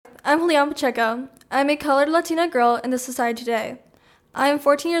I'm Julianna Pacheco. I'm a colored Latina girl in this society today. I am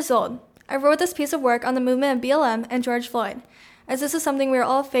 14 years old. I wrote this piece of work on the movement of BLM and George Floyd, as this is something we are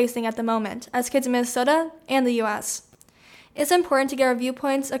all facing at the moment as kids in Minnesota and the U.S. It's important to get our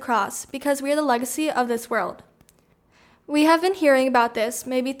viewpoints across because we are the legacy of this world. We have been hearing about this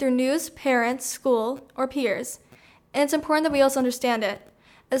maybe through news, parents, school, or peers, and it's important that we also understand it,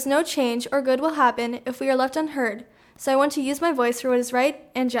 as no change or good will happen if we are left unheard, so I want to use my voice for what is right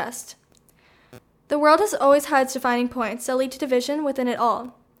and just. The world has always had its defining points that lead to division within it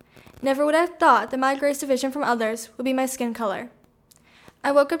all. Never would I have thought that my greatest division from others would be my skin color.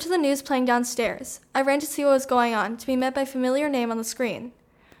 I woke up to the news playing downstairs. I ran to see what was going on, to be met by a familiar name on the screen.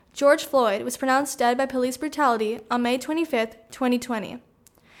 George Floyd was pronounced dead by police brutality on May 25, 2020.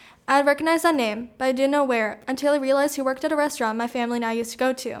 I had recognized that name, but I didn't know where until I realized he worked at a restaurant my family and I used to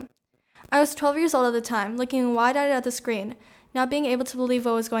go to. I was 12 years old at the time, looking wide-eyed at the screen, not being able to believe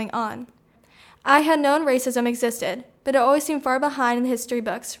what was going on. I had known racism existed, but it always seemed far behind in the history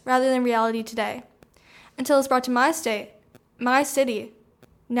books rather than reality today. Until it was brought to my state, my city.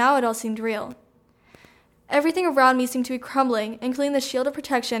 Now it all seemed real. Everything around me seemed to be crumbling, including the shield of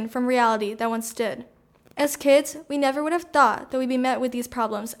protection from reality that once stood. As kids, we never would have thought that we'd be met with these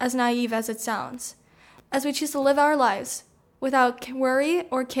problems, as naive as it sounds, as we choose to live our lives without worry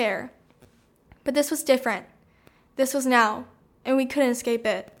or care. But this was different. This was now, and we couldn't escape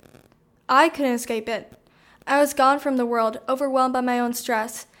it. I couldn't escape it. I was gone from the world, overwhelmed by my own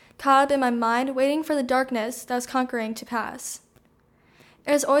stress, caught up in my mind, waiting for the darkness that was conquering to pass.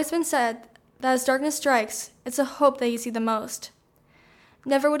 It has always been said that as darkness strikes, it's a hope that you see the most.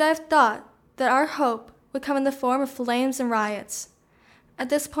 Never would I have thought that our hope would come in the form of flames and riots. At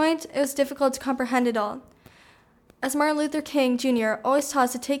this point, it was difficult to comprehend it all, as Martin Luther King Jr. always taught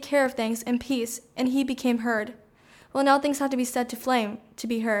us to take care of things in peace, and he became heard. Well, now things have to be set to flame to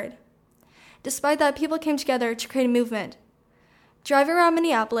be heard. Despite that, people came together to create a movement. Driving around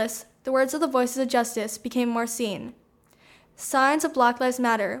Minneapolis, the words of the Voices of Justice became more seen. Signs of Black Lives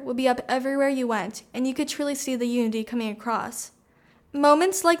Matter would be up everywhere you went, and you could truly see the unity coming across.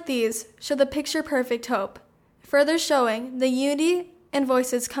 Moments like these show the picture-perfect hope, further showing the unity and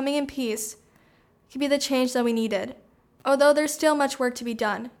voices coming in peace could be the change that we needed, although there's still much work to be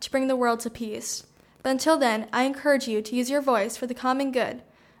done to bring the world to peace. But until then, I encourage you to use your voice for the common good,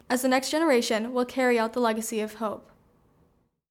 as the next generation will carry out the legacy of hope.